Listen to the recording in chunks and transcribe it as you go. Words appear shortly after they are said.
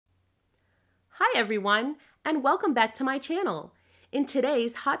Hi everyone, and welcome back to my channel. In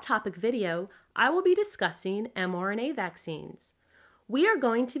today's Hot Topic video, I will be discussing mRNA vaccines. We are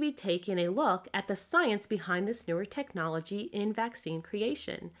going to be taking a look at the science behind this newer technology in vaccine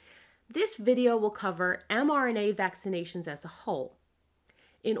creation. This video will cover mRNA vaccinations as a whole.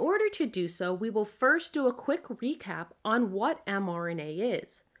 In order to do so, we will first do a quick recap on what mRNA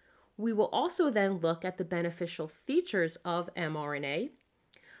is. We will also then look at the beneficial features of mRNA.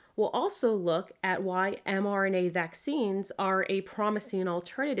 We'll also look at why mRNA vaccines are a promising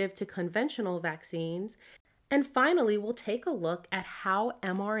alternative to conventional vaccines. And finally, we'll take a look at how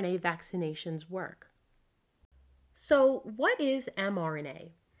mRNA vaccinations work. So, what is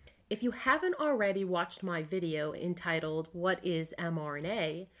mRNA? If you haven't already watched my video entitled, "What is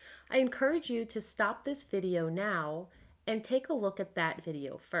mRNA?" I encourage you to stop this video now and take a look at that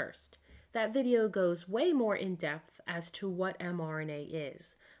video first. That video goes way more in depth as to what mRNA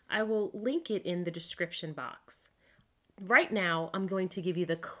is. I will link it in the description box. Right now, I'm going to give you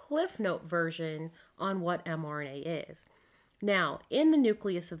the Cliff Note version on what mRNA is. Now, in the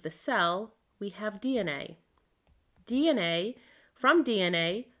nucleus of the cell, we have DNA. From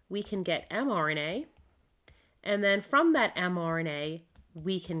DNA, we can get mRNA, and then from that mRNA,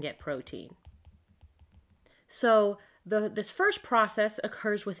 we can get protein. So this first process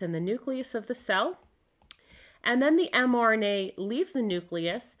occurs within the nucleus of the cell, and then the mRNA leaves the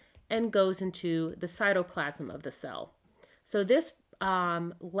nucleus and goes into the cytoplasm of the cell. So this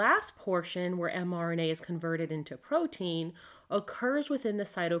last portion where mRNA is converted into protein occurs within the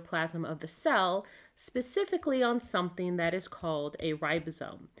cytoplasm of the cell, specifically on something that is called a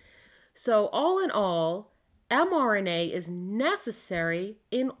ribosome. So all in all, mRNA is necessary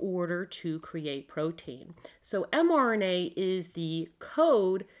in order to create protein. So mRNA is the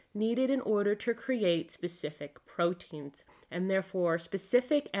code needed in order to create specific proteins, and therefore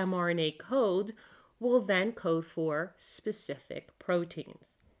specific mRNA codes will then code for specific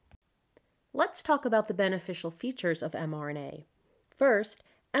proteins. Let's talk about the beneficial features of mRNA. First,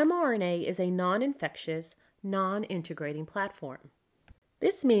 mRNA is a non-infectious, non-integrating platform.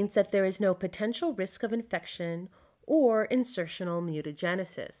 This means that there is no potential risk of infection or insertional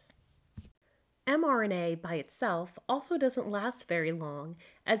mutagenesis. mRNA by itself also doesn't last very long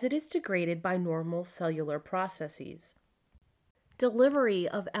as it is degraded by normal cellular processes. Delivery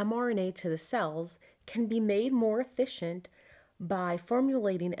of mRNA to the cells can be made more efficient by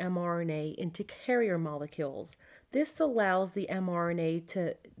formulating mRNA into carrier molecules. This allows the mRNA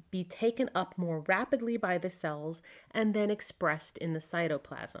to be taken up more rapidly by the cells and then expressed in the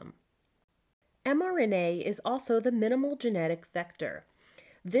cytoplasm. mRNA is also the minimal genetic vector.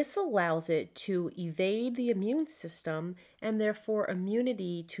 This allows it to evade the immune system, and therefore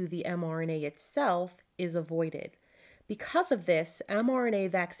immunity to the mRNA itself is avoided. Because of this,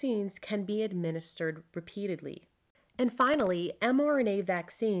 mRNA vaccines can be administered repeatedly. And finally, mRNA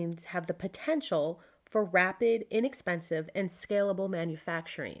vaccines have the potential for rapid, inexpensive, and scalable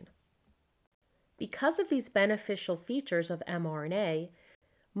manufacturing. Because of these beneficial features of mRNA,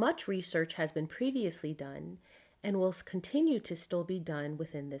 much research has been previously done and will continue to still be done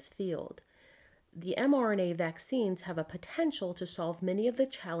within this field. The mRNA vaccines have a potential to solve many of the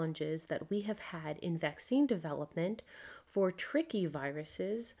challenges that we have had in vaccine development for tricky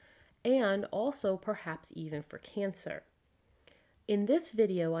viruses and also perhaps even for cancer. In this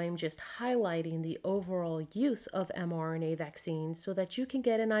video, I am just highlighting the overall use of mRNA vaccines so that you can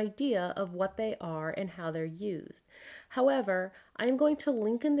get an idea of what they are and how they're used. However, I'm going to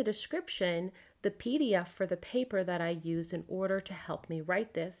link in the description the PDF for the paper that I used in order to help me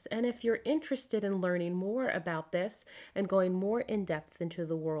write this. And if you're interested in learning more about this and going more in depth into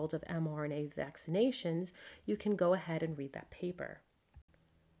the world of mRNA vaccinations, you can go ahead and read that paper.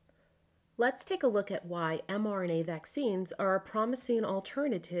 Let's take a look at why mRNA vaccines are a promising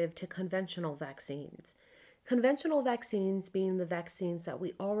alternative to conventional vaccines. Conventional vaccines being the vaccines that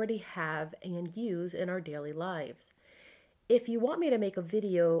we already have and use in our daily lives. If you want me to make a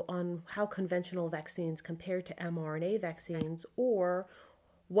video on how conventional vaccines compare to mRNA vaccines or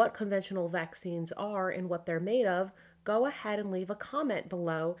what conventional vaccines are and what they're made of, go ahead and leave a comment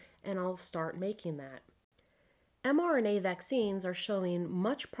below and I'll start making that. mRNA vaccines are showing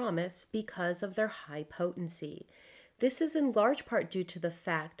much promise because of their high potency. This is in large part due to the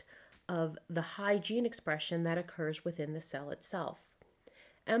fact of the high gene expression that occurs within the cell itself.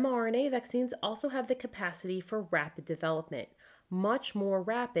 mRNA vaccines also have the capacity for rapid development, much more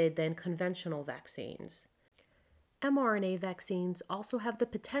rapid than conventional vaccines. mRNA vaccines also have the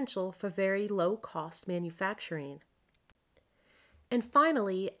potential for very low-cost manufacturing. And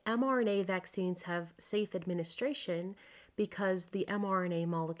finally, mRNA vaccines have safe administration because the mRNA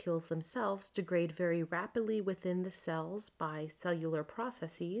molecules themselves degrade very rapidly within the cells by cellular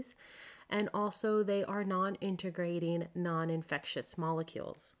processes, and also they are non-integrating, non-infectious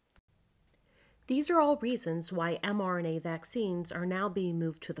molecules. These are all reasons why mRNA vaccines are now being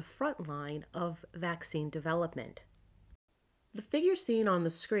moved to the front line of vaccine development. The figure seen on the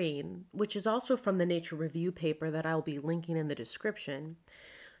screen, which is also from the Nature Review paper that I'll be linking in the description,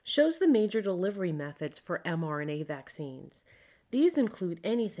 shows the major delivery methods for mRNA vaccines. These include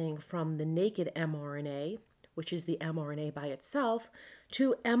anything from the naked mRNA, which is the mRNA by itself,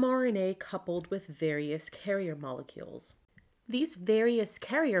 to mRNA coupled with various carrier molecules. These various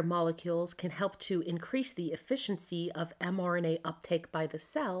carrier molecules can help to increase the efficiency of mRNA uptake by the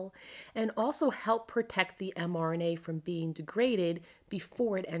cell and also help protect the mRNA from being degraded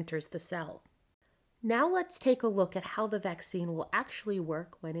before it enters the cell. Now let's take a look at how the vaccine will actually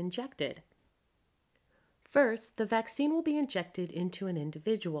work when injected. First, the vaccine will be injected into an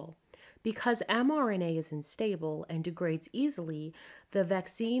individual. Because mRNA is unstable and degrades easily, the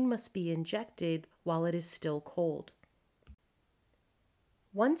vaccine must be injected while it is still cold.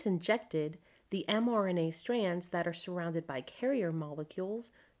 Once injected, the mRNA strands that are surrounded by carrier molecules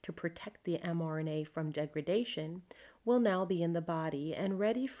to protect the mRNA from degradation will now be in the body and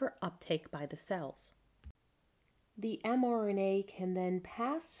ready for uptake by the cells. The mRNA can then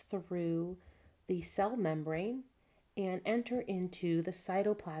pass through the cell membrane and enter into the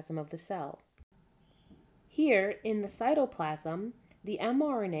cytoplasm of the cell. Here in the cytoplasm, the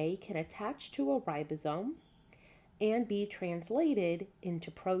mRNA can attach to a ribosome and be translated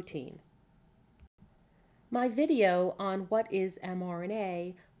into protein. My video on what is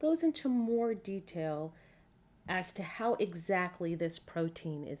mRNA goes into more detail as to how exactly this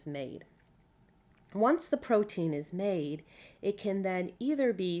protein is made. Once the protein is made, it can then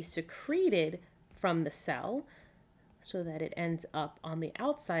either be secreted from the cell so that it ends up on the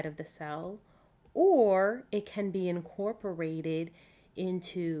outside of the cell, or it can be incorporated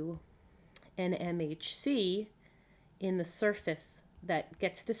into an MHC in the surface that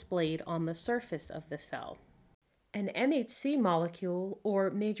gets displayed on the surface of the cell. An MHC molecule,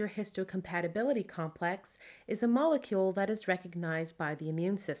 or major histocompatibility complex, is a molecule that is recognized by the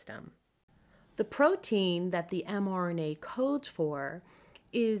immune system. The protein that the mRNA codes for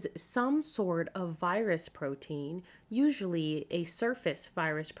is some sort of virus protein, usually a surface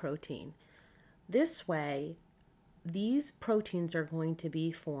virus protein. This way, these proteins are going to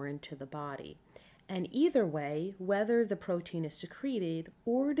be foreign to the body. And either way, whether the protein is secreted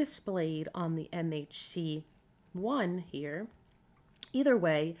or displayed on the MHC1 here, either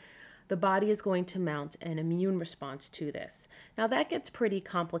way, the body is going to mount an immune response to this. Now that gets pretty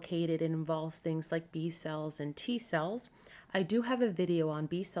complicated and involves things like B cells and T cells. I do have a video on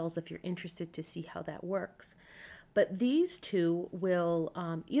B cells if you're interested to see how that works. But these two will,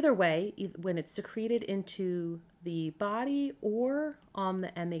 either way, when it's secreted into the body or on the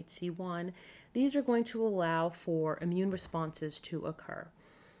MHC1, these are going to allow for immune responses to occur.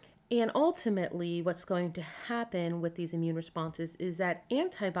 And ultimately, what's going to happen with these immune responses is that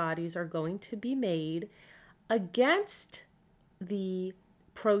antibodies are going to be made against the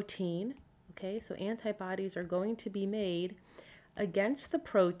protein. Okay, so antibodies are going to be made against the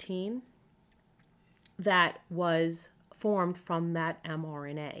protein that was formed from that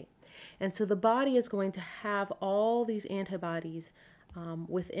mRNA. And so the body is going to have all these antibodies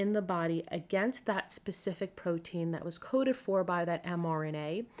within the body against that specific protein that was coded for by that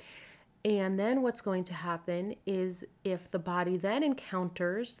mRNA. And then what's going to happen is if the body then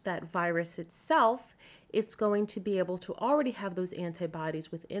encounters that virus itself, it's going to be able to already have those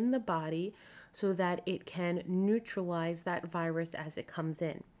antibodies within the body so that it can neutralize that virus as it comes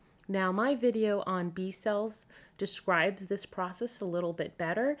in. Now, my video on B cells describes this process a little bit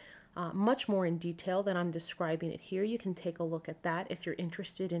better, much more in detail than I'm describing it here. You can take a look at that if you're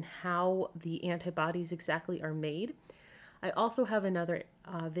interested in how the antibodies exactly are made. I also have another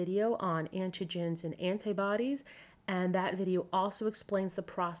video on antigens and antibodies, and that video also explains the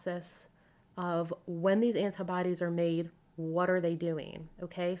process of when these antibodies are made, what are they doing,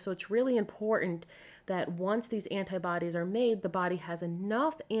 okay? So it's really important that once these antibodies are made, the body has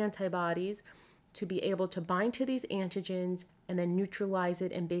enough antibodies to be able to bind to these antigens and then neutralize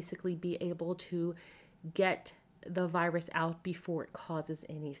it and basically be able to get the virus out before it causes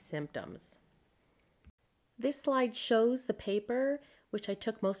any symptoms. This slide shows the paper, which I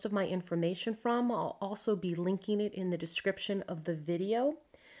took most of my information from. I'll also be linking it in the description of the video.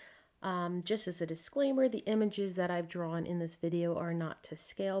 Just as a disclaimer, the images that I've drawn in this video are not to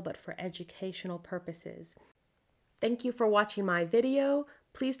scale, but for educational purposes. Thank you for watching my video.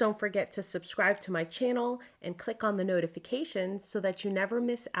 Please don't forget to subscribe to my channel and click on the notifications so that you never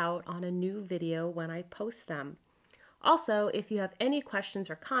miss out on a new video when I post them. Also, if you have any questions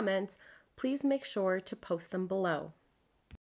or comments, please make sure to post them below.